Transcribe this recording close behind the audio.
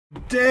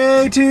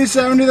Day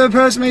 270 of the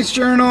Postmates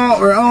journal.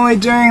 We're only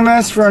doing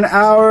this for an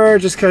hour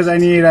just because I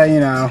need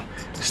to,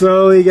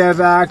 slowly get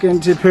back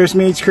into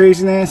Postmates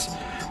craziness.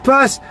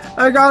 Plus,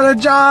 I got a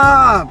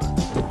job!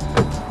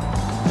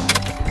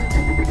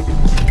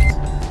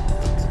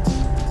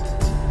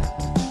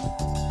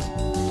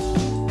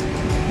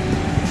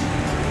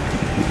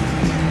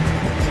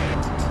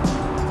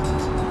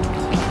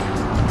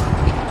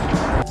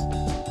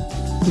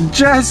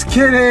 Just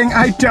kidding,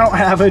 I don't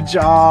have a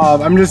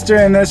job. I'm just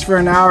doing this for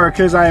an hour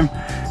because I'm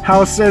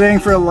house sitting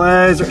for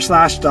Liz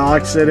or /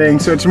 dog sitting,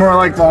 so it's more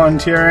like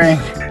volunteering.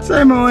 So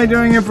I'm only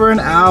doing it for an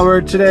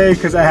hour today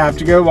because I have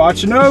to go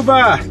watch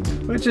Nova,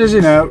 which is,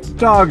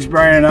 dogs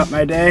brightening up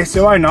my day,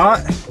 so why not?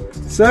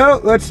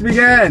 So let's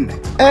begin.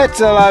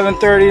 It's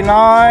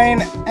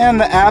 11:39 and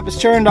the app is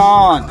turned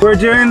on. We're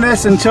doing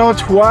this until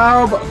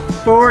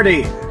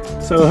 12:40,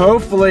 so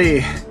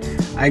hopefully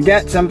I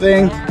get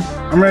something.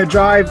 I'm gonna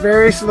drive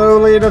very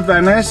slowly to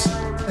Venice,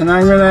 and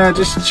I'm gonna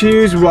just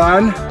choose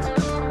one.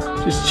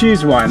 Just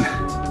choose one.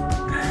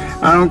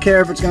 I don't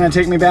care if it's gonna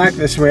take me back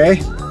this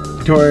way,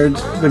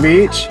 towards the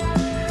beach.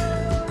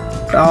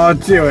 I'll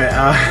do it.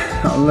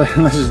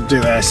 Let's just do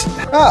this.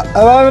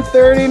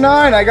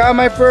 11:39, I got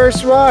my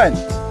first one.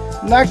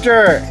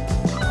 Nectar.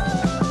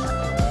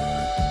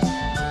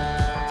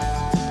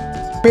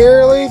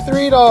 Barely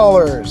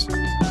 $3,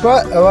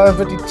 but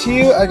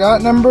 11:52, I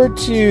got number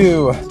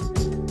 2.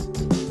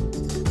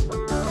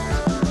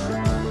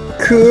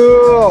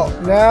 Cool,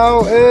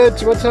 now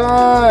it's what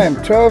time?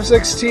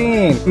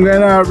 12:16. I'm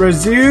gonna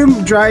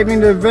resume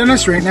driving to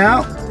Venice right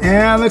now,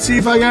 and let's see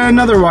if I get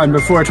another one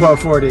before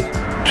 12:40.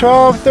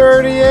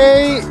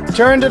 12:38,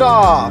 turned it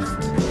off.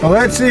 Well,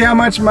 let's see how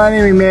much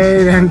money we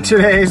made in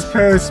today's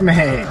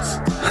Postmates.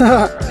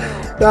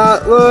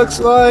 That looks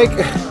like,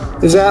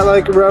 is that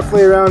like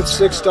roughly around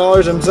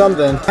 $6 and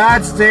something?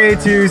 That's day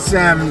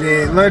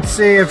 270. Let's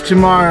see if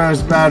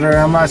tomorrow's better,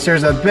 unless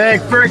there's a big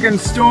freaking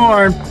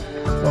storm.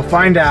 We'll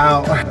find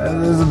out.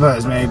 This is a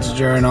Postmates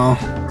journal.